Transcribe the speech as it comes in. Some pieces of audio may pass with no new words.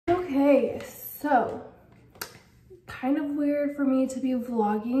Okay, so kind of weird for me to be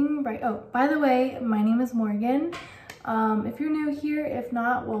vlogging, right? Oh, by the way, my name is Morgan. If you're new here, if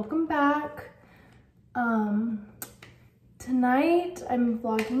not, welcome back. Tonight, I'm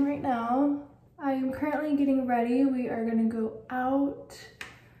vlogging right now. I am currently getting ready. We are gonna go out.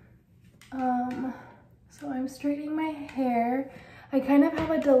 So I'm straightening my hair. I kind of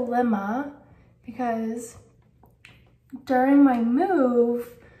have a dilemma because during my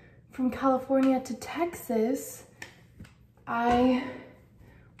move from California to Texas, I,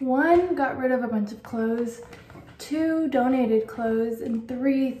 1, got rid of a bunch of clothes, 2, donated clothes, and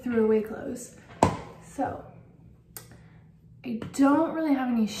 3, threw away clothes. So I don't really have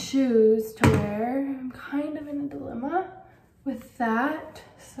any shoes to wear. I'm kind of in a dilemma with that.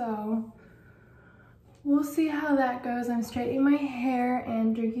 So we'll see how that goes. I'm straightening my hair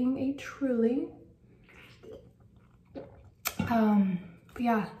and drinking a Truly. But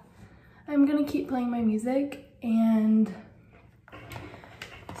yeah, I'm gonna keep playing my music and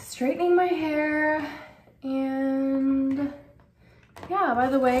straightening my hair. And yeah, by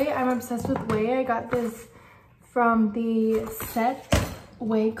the way, I'm obsessed with Way. I got this from the Set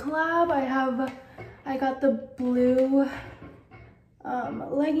Way collab. I got the blue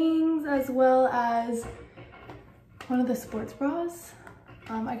leggings as well as one of the sports bras.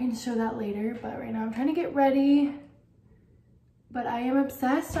 I can show that later, but right now I'm trying to get ready. But I am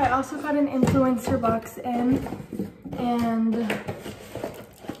obsessed. I also got an influencer box in, and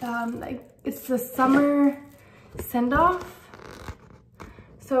it's the summer send-off.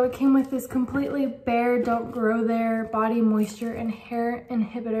 So it came with this completely bare, don't grow there, body moisture and hair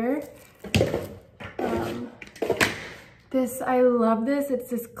inhibitor. I love this. It's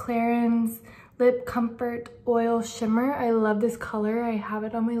this Clarins Lip Comfort Oil Shimmer. I love this color. I have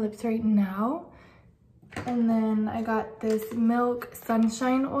it on my lips right now. And then I got this Milk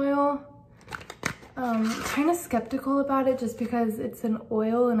Sunshine Oil. Kind of skeptical about it just because it's an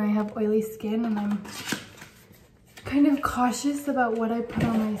oil and I have oily skin, and I'm kind of cautious about what I put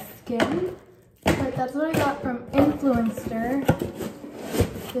on my skin. But that's what I got from Influencer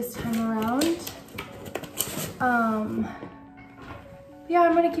this time around. Yeah,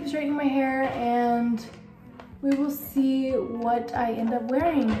 I'm gonna keep straightening my hair and we will see what I end up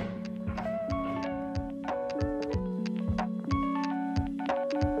wearing.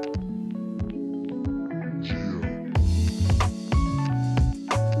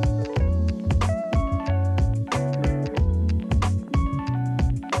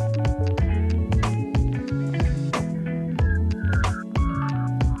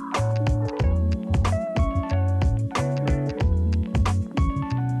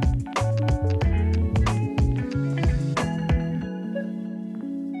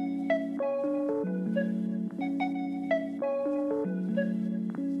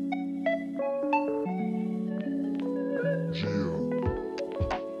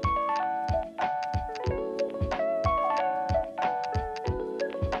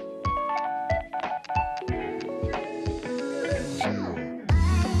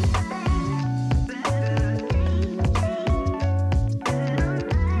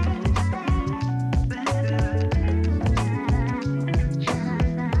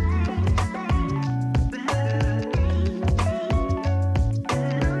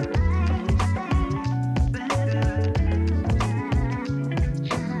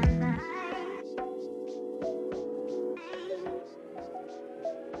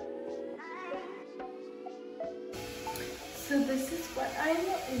 So this is what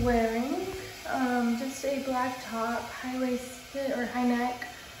I'm wearing, just a black top, high-waisted or high neck,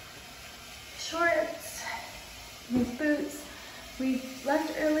 shorts, these boots. We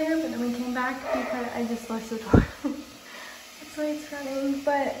left earlier, but then we came back because I just lost the door. That's why it's running,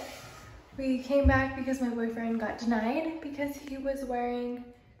 but we came back because my boyfriend got denied because he was wearing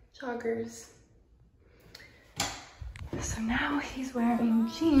joggers. So now he's wearing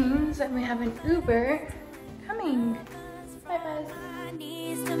jeans and we have an Uber coming. Bye, Buzz.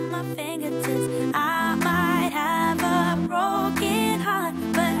 My fingertips, I might have a broken heart,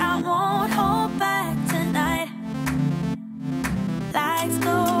 but I won't hold back tonight. Lights go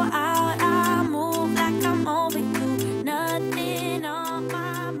out, I move like I'm over you. Nothing on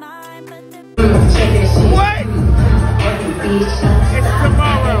my mind but the what? It's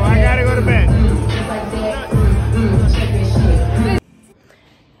tomorrow. I gotta go to bed.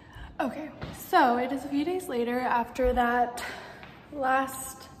 Okay, so it is a few days later after that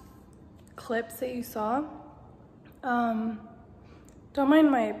last clips that you saw. Don't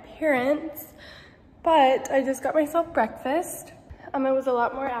mind my appearance, but I just got myself breakfast. It was a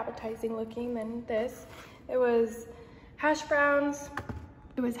lot more appetizing looking than this. It was hash browns,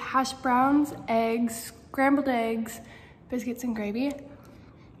 It was hash browns, eggs, scrambled eggs, biscuits and gravy.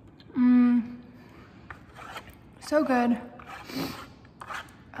 So good.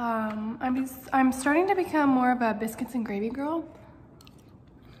 I'm starting to become more of a biscuits and gravy girl.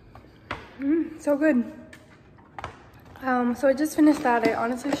 So good. So I just finished that. I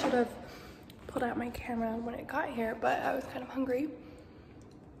honestly should have pulled out my camera when it got here, but I was kind of hungry.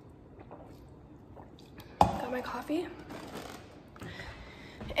 Got my coffee.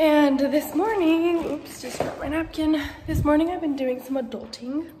 And this morning, oops, just got my napkin. This morning I've been doing some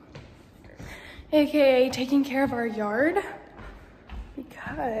adulting, AKA taking care of our yard,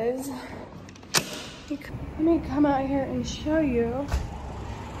 because, let me come out here and show you.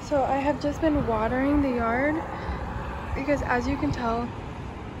 So I have just been watering the yard because, as you can tell,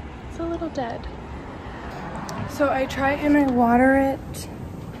 it's a little dead. So I try and I water it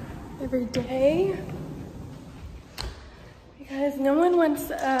every day because no one wants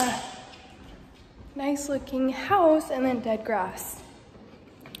a nice looking house and then dead grass.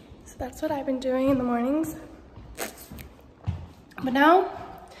 So that's what I've been doing in the mornings. But now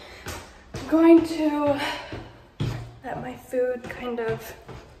I'm going to let my food kind of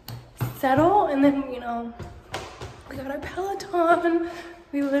settle, and then, you know, we got our Peloton.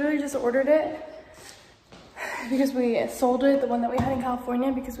 We literally just ordered it because we sold it, the one that we had in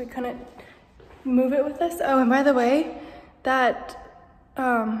California, because we couldn't move it with us. Oh, and by the way, that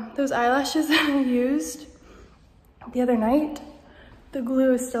those eyelashes that I used the other night, the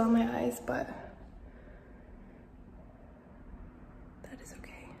glue is still in my eyes, but that is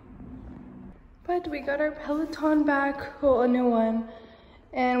okay. But we got our Peloton back, well, a new one,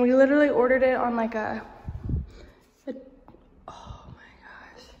 and we literally ordered it on like a oh my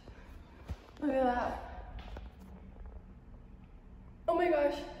gosh, look at that. Oh my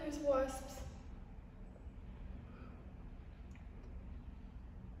gosh, there's wasps.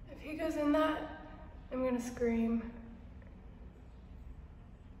 If he goes in that, I'm gonna scream.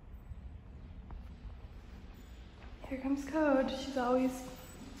 Here comes Code. She's always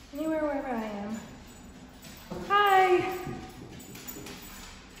anywhere wherever I am. Hi!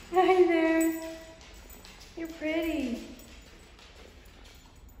 Hi there. You're pretty.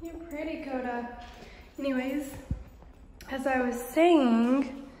 You're pretty, Coda. Anyways, as I was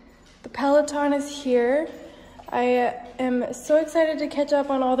saying, the Peloton is here. I am so excited to catch up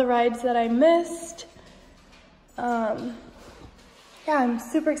on all the rides that I missed. Yeah, I'm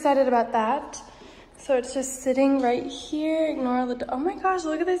super excited about that. So it's just sitting right here. Ignore all the, oh my gosh,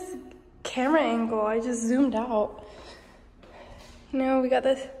 look at this camera angle. I just zoomed out. You know, we got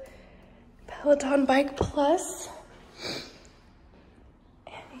this Peloton Bike Plus.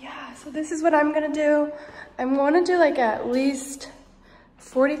 And yeah, so this is what I'm gonna do. I'm gonna do like at least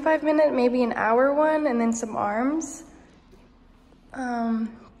 45-minute, maybe an hour one, and then some arms.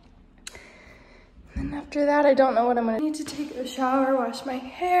 And after that, I don't know what I'm gonna need to take a shower, wash my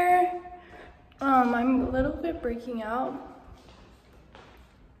hair. I'm a little bit breaking out.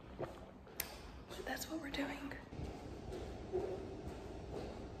 But that's what we're doing.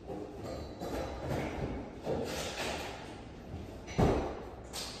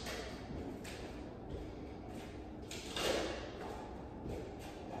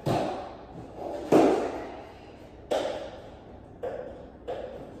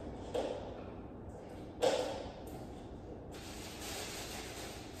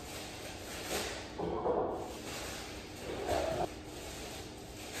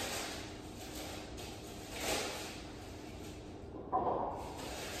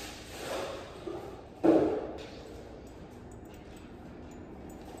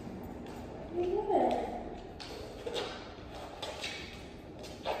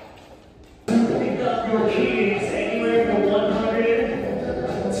 Your keys anywhere from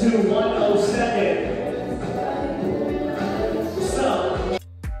 100 to 107. So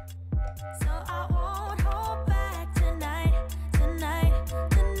I won't hold back tonight. I might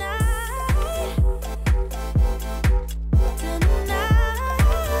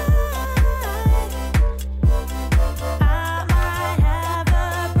have a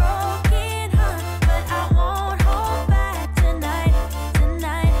broken heart, but I won't hold back tonight.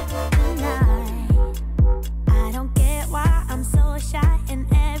 I don't get why I'm so shy in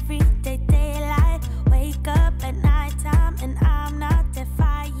everyday daylight. Wake up at nighttime and I'm not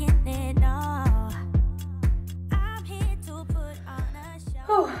defying it, no. I'm here to put on a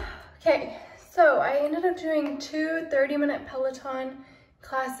show. Okay, so I ended up doing 2 30-minute Peloton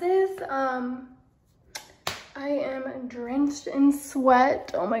classes. I am drenched in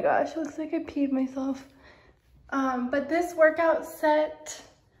sweat. Oh my gosh, looks like I peed myself. But this workout set,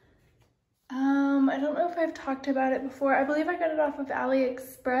 I don't know if I've talked about it before. I believe I got it off of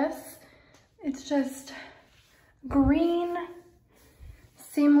AliExpress. It's just green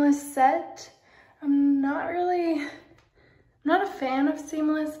seamless set. I'm not a fan of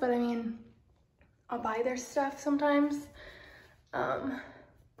seamless, but I mean, I'll buy their stuff sometimes. But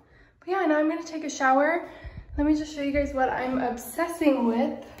yeah, now I'm gonna take a shower. Let me just show you guys what I'm obsessing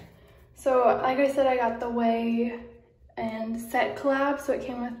with. So like I said, I got the Way and Set collab, so it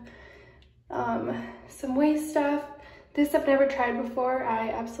came with some waist stuff. This I've never tried before. I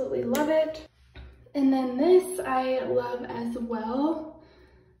absolutely love it. And then this I love as well.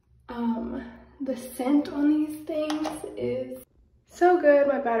 The scent on these things is so good.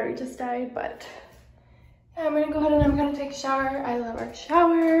 My battery just died, but yeah, I'm gonna go ahead and I'm gonna take a shower. I love our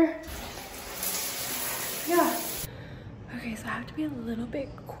shower. Yeah. Okay, so I have to be a little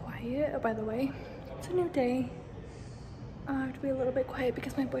bit quiet. Oh, by the way, it's a new day. I have to be a little bit quiet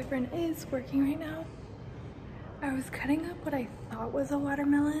because my boyfriend is working right now. I was cutting up what I thought was a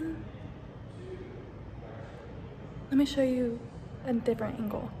watermelon. Let me show you a different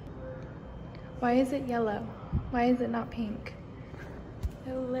angle. Why is it yellow? Why is it not pink?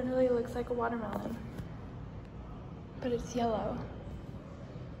 It literally looks like a watermelon, but it's yellow.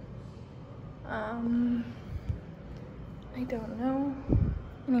 I don't know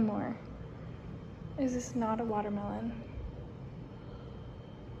anymore. Is this not a watermelon?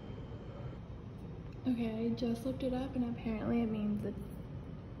 Okay, I just looked it up and apparently it means it's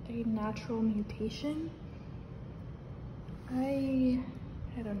a natural mutation. I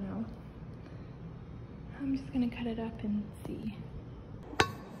don't know. I'm just gonna cut it up and see.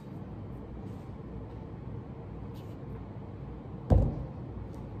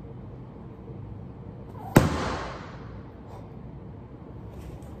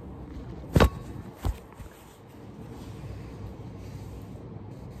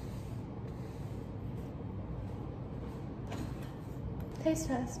 Taste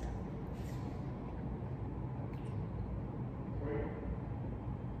test.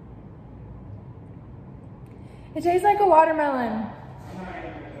 It tastes like a watermelon.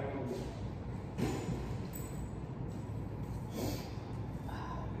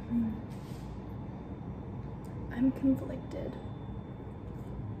 I'm conflicted.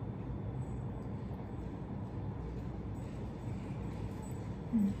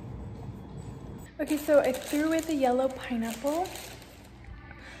 Okay, so I threw away the yellow pineapple.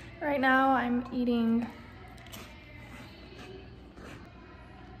 Right now I'm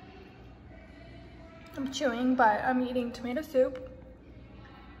chewing, but I'm eating tomato soup,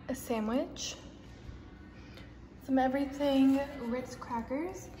 a sandwich, some everything Ritz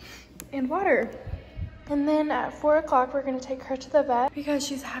crackers, and water. And then at 4 o'clock, we're gonna take her to the vet because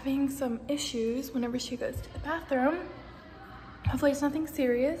she's having some issues whenever she goes to the bathroom. Hopefully it's nothing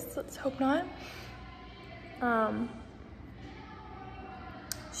serious, let's hope not.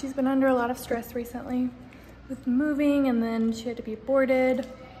 She's been under a lot of stress recently with moving, and then she had to be boarded.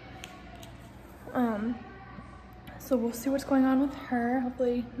 So we'll see what's going on with her.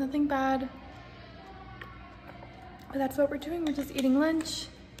 Hopefully nothing bad. But that's what we're doing. We're just eating lunch.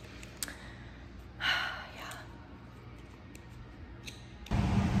 Yeah.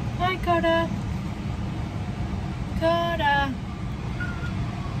 Hi, Coda. Coda.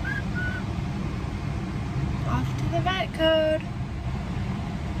 Off to the vet, Code.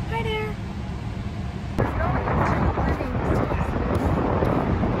 Hi there.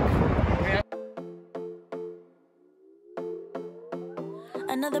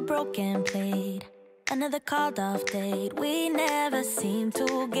 Another broken plate, another called off date. We never seem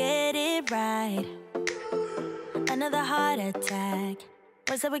to get it right. Another heart attack,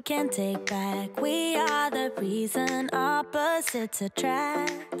 words that we can't take back. We are the reason opposites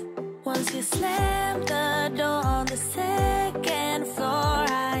attract. Once you slam the door on the second floor,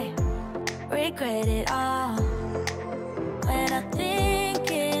 I regret it all. When I think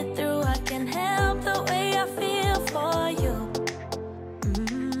it through, I can help the way I feel for you.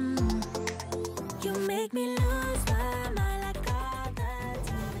 You make me lose my mind like all the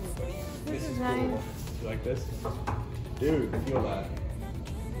time. This is nice. You like this? Dude, feel that.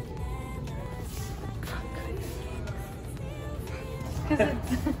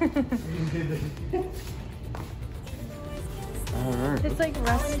 It's like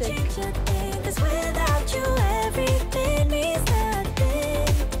rustic. Cause without you, everything means nothing.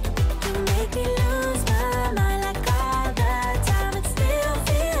 You make me lose my mind like all the time. It still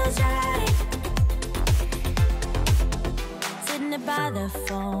feels right. Sitting there by the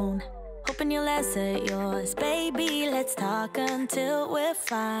phone, hoping you'll answer yours. Baby, let's talk until we're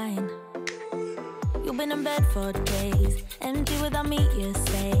fine. You've been in bed for days, empty without me, you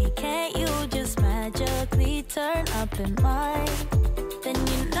say. Can't you just magically turn up in mine? Then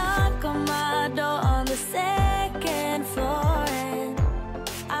you knock on my door on the second floor, and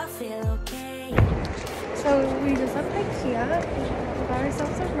I feel okay. So we just left IKEA and we got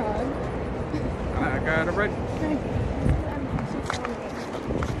ourselves a rug. I got it right.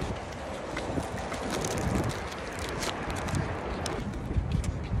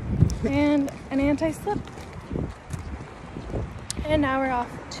 And an anti-slip. And now we're off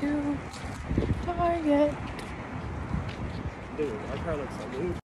to Target. Dude, our car looks so new.